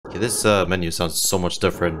Okay, this menu sounds so much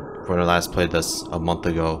different from when I last played this a month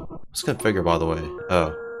ago. Let's configure, by the way.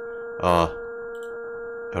 Oh.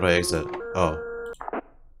 How do I exit? Oh.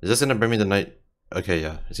 Is this gonna bring me to night? Okay,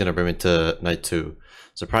 yeah. It's gonna bring me to night 2.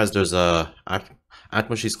 Surprised there's a... act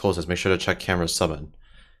when she's closest. Make sure to check camera 7.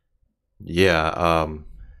 Yeah,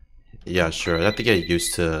 yeah, sure. I have to get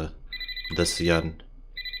used to this again.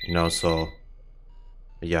 You know, so...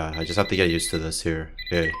 yeah, I just have to get used to this here.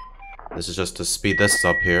 Okay. This is just to speed this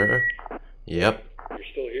up here. Yep.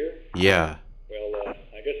 You're still here? Yeah. Well,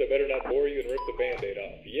 I guess I better not bore you and rip the band-aid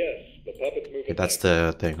off. Yes, the puppet's moving. Okay, that's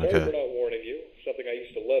the thing, Sorry for okay. not warning you. Something I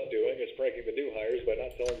used to love doing is pranking the new hires by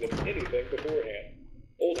not telling them anything beforehand.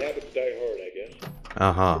 Old habits die hard, I guess.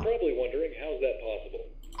 Uh-huh. You're probably wondering, how's that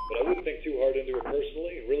possible? But I wouldn't think too hard into it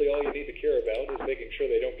personally. Really, all you need to care about is making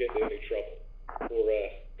sure they don't get into any trouble. Or,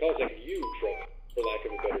 causing you trouble, for lack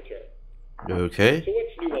of a better term. Okay. So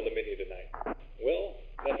what's new on the menu tonight? Well,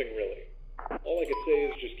 nothing really. All I could say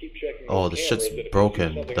is just keep checking Oh, those the cameras, shit's and if you broken.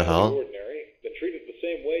 see something The out of hell? ordinary, then treat it the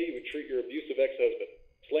same way you would treat your abusive ex-husband.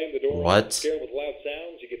 Slam the door What? on, scare him with loud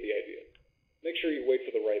sounds, you get the idea. Make sure you wait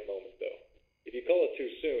for the right moment, though. If you call it too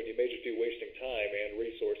soon, you may just be wasting time and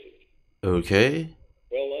resources. Okay.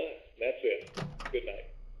 Well, that's it. Good night.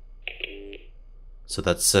 So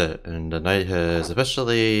that's it, and the night has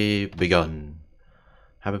officially begun.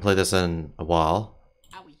 Haven't played this in a while.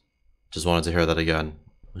 Just wanted to hear that again.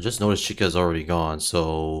 I just noticed Chica's already gone,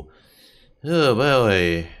 so... oh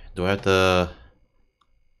boy. Do I have to...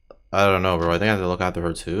 I don't know, bro. I think I have to look after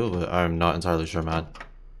her too, but I'm not entirely sure, man.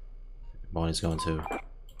 Bonnie's gone too.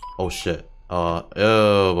 Oh shit.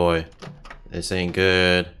 Oh boy. This ain't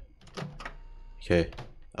good. Okay.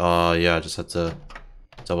 Yeah, I just have to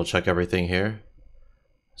double check everything here.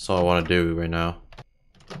 That's all I want to do right now.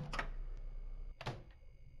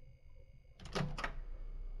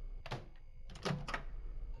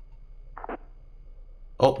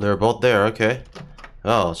 Oh, they're both there, okay.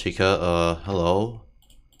 Oh, Chica, hello.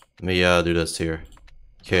 Let me, do this here.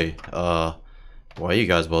 Okay, why are you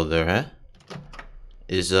guys both there, huh?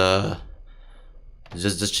 Does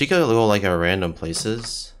Chica go, like, at random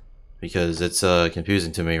places? Because it's,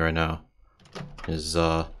 confusing to me right now.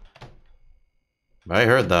 I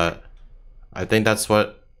heard that. I think that's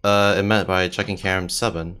what, it meant by checking cam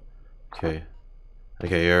 7. Okay.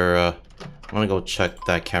 Okay, I'm gonna go check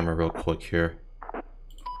that camera real quick here.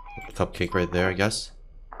 Cupcake right there, I guess.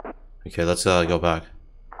 Okay, let's go back.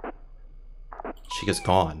 Chica's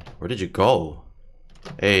gone. Where did you go?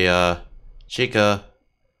 Hey, Chica.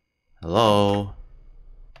 Hello.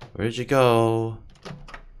 Where did you go?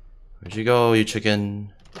 Where'd you go, you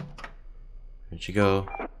chicken? Where'd you go?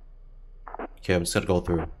 Okay, I'm just gonna go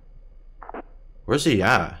through. Where's he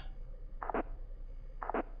at?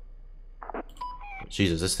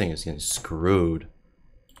 Jesus, this thing is getting screwed.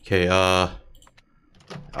 Okay,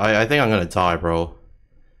 I think I'm gonna die, bro.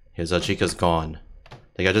 His Chica's gone.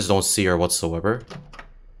 Like, I just don't see her whatsoever.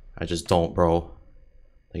 I just don't, bro.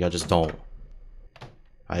 Like, I just don't.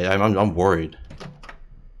 I'm worried.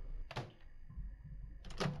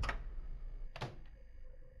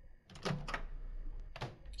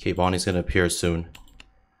 Okay, Bonnie's gonna appear soon.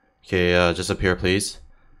 Okay, just appear, please.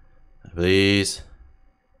 Please.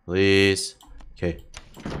 Please. Okay.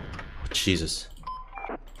 Oh, Jesus.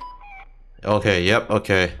 Okay, yep,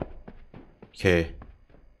 okay. Okay.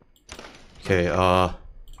 Okay,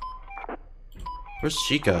 where's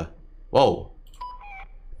Chica? Whoa.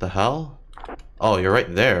 The hell? Oh, you're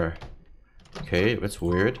right there. Okay, that's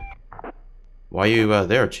weird. Why are you,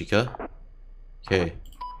 there, Chica? Okay.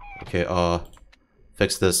 Okay,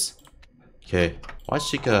 fix this. Okay. Why is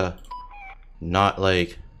Chica not,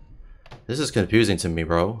 like... this is confusing to me,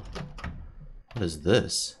 bro. What is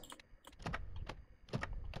this?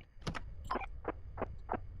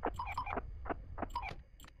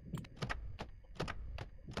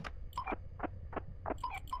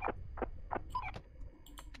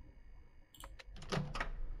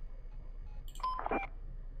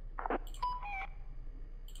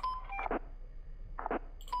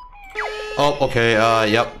 Oh, okay,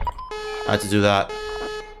 yep. I had to do that.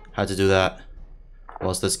 Had to do that. Or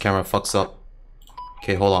else this camera fucks up.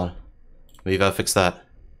 Okay, hold on. We gotta fix that.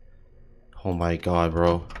 Oh my god,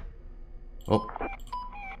 bro. Oh.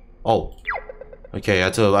 Oh. Okay, I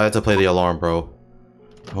had to play the alarm, bro.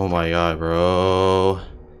 Oh my god, bro.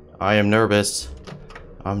 I am nervous.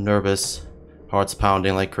 I'm nervous. Heart's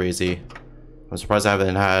pounding like crazy. I'm surprised I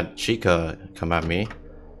haven't had Chica come at me.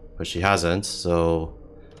 But she hasn't, so...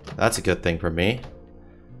 that's a good thing for me.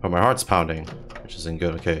 But my heart's pounding, which isn't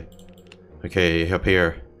good. Okay. Okay, up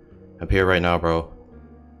here. Up here right now, bro.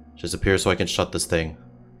 Just appear so I can shut this thing.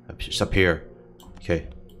 Just up here. Okay.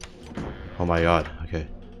 Oh my god. Okay.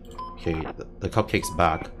 Okay, the cupcake's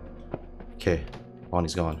back. Okay,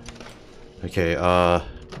 Bonnie's gone. Okay,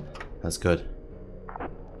 that's good.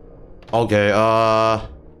 Okay,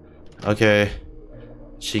 okay.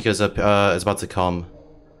 Chica's up, is about to come.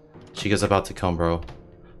 Chica's about to come, bro.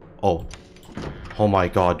 Oh. Oh my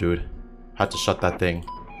god, dude. Had to shut that thing.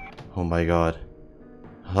 Oh my god.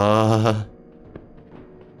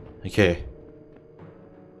 Okay.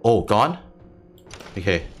 Oh, gone?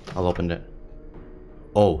 Okay, I'll open it.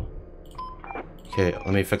 Oh. Okay, let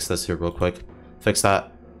me fix this here real quick. Fix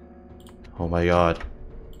that. Oh my god.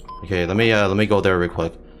 Okay, let me go there real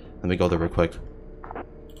quick. Let me go there real quick.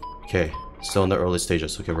 Okay, still in the early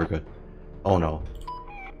stages. Okay, we're good. Oh no.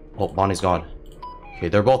 Oh, Bonnie's gone. Okay,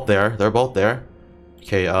 they're both there. They're both there.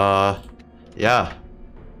 Okay, yeah.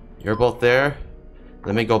 You're both there.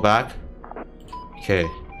 Let me go back. Okay.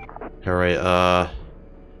 Alright,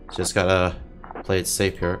 just gotta play it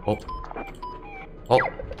safe here. Oh. Oh.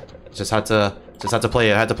 Just had to play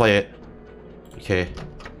it. I had to play it. Okay.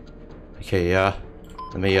 Okay, yeah.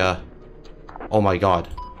 Let me, oh my god.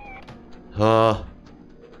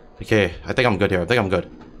 Okay. I think I'm good here. I think I'm good.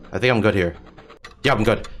 I think I'm good here. Yeah, I'm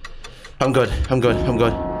good. I'm good. I'm good. I'm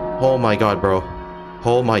good. Oh my god, bro.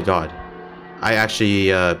 Oh my god. I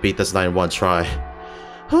actually, beat this night in one try.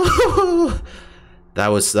 That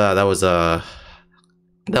was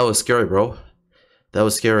scary, bro. That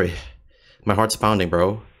was scary. My heart's pounding,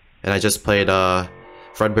 bro. And I just played,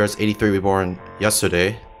 Fredbear's 83 Reborn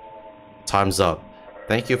yesterday. Time's up.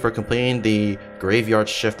 Thank you for completing the Graveyard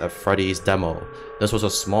Shift at Freddy's demo. This was a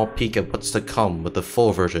small peek at what's to come with the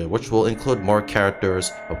full version, which will include more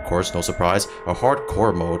characters, of course, no surprise, a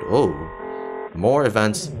hardcore mode, more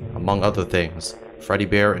events, among other things. Freddy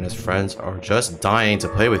Bear and his friends are just dying to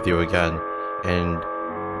play with you again,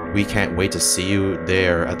 and we can't wait to see you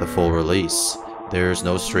there at the full release. There's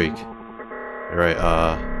no streak. Alright,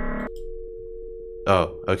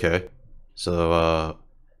 oh, okay. So,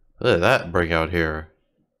 what did that bring out here?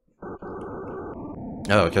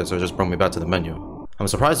 Oh, okay, so it just brought me back to the menu. I'm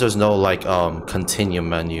surprised there's no, like, continue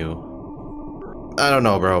menu. I don't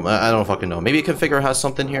know, bro. I don't fucking know. Maybe configure has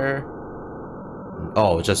something here?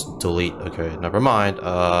 Oh, just delete. Okay, never mind.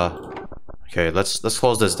 Okay, let's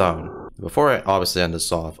close this down. Before I obviously end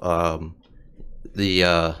this off,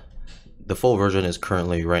 the full version is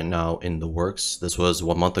currently right now in the works. This was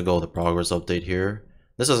 1 month ago, the progress update here.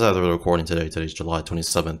 This is as of the recording today. Today's July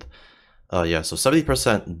 27th. Yeah, so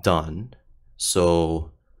 70% done.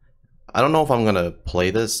 So I don't know if I'm gonna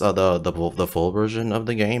play this the full version of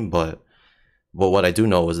the game, but what I do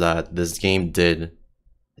know is that this game did.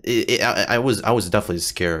 I was definitely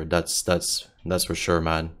scared. That's for sure,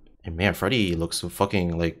 man. And man, Freddy looks so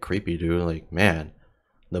fucking like creepy, dude. Like, man,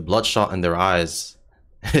 the bloodshot in their eyes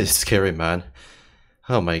is scary, man.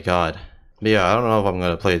 Oh my god. But yeah, I don't know if I'm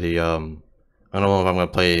gonna play the I don't know if I'm gonna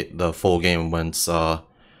play the full game once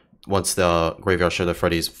the Graveyard Shift of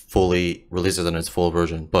Freddy's fully releases in its full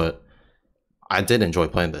version. But I did enjoy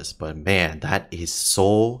playing this. But man, that is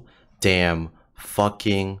so damn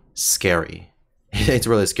fucking scary. It's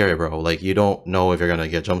really scary, bro. Like, you don't know if you're gonna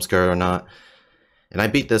get jump scared or not. And I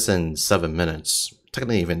beat this in 7 minutes.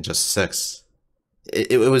 Technically even just 6.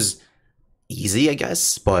 It was easy, I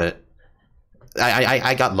guess, but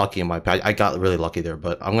I got lucky in my I got really lucky there,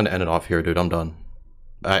 but I'm gonna end it off here, dude. I'm done.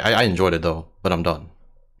 I enjoyed it though, but I'm done.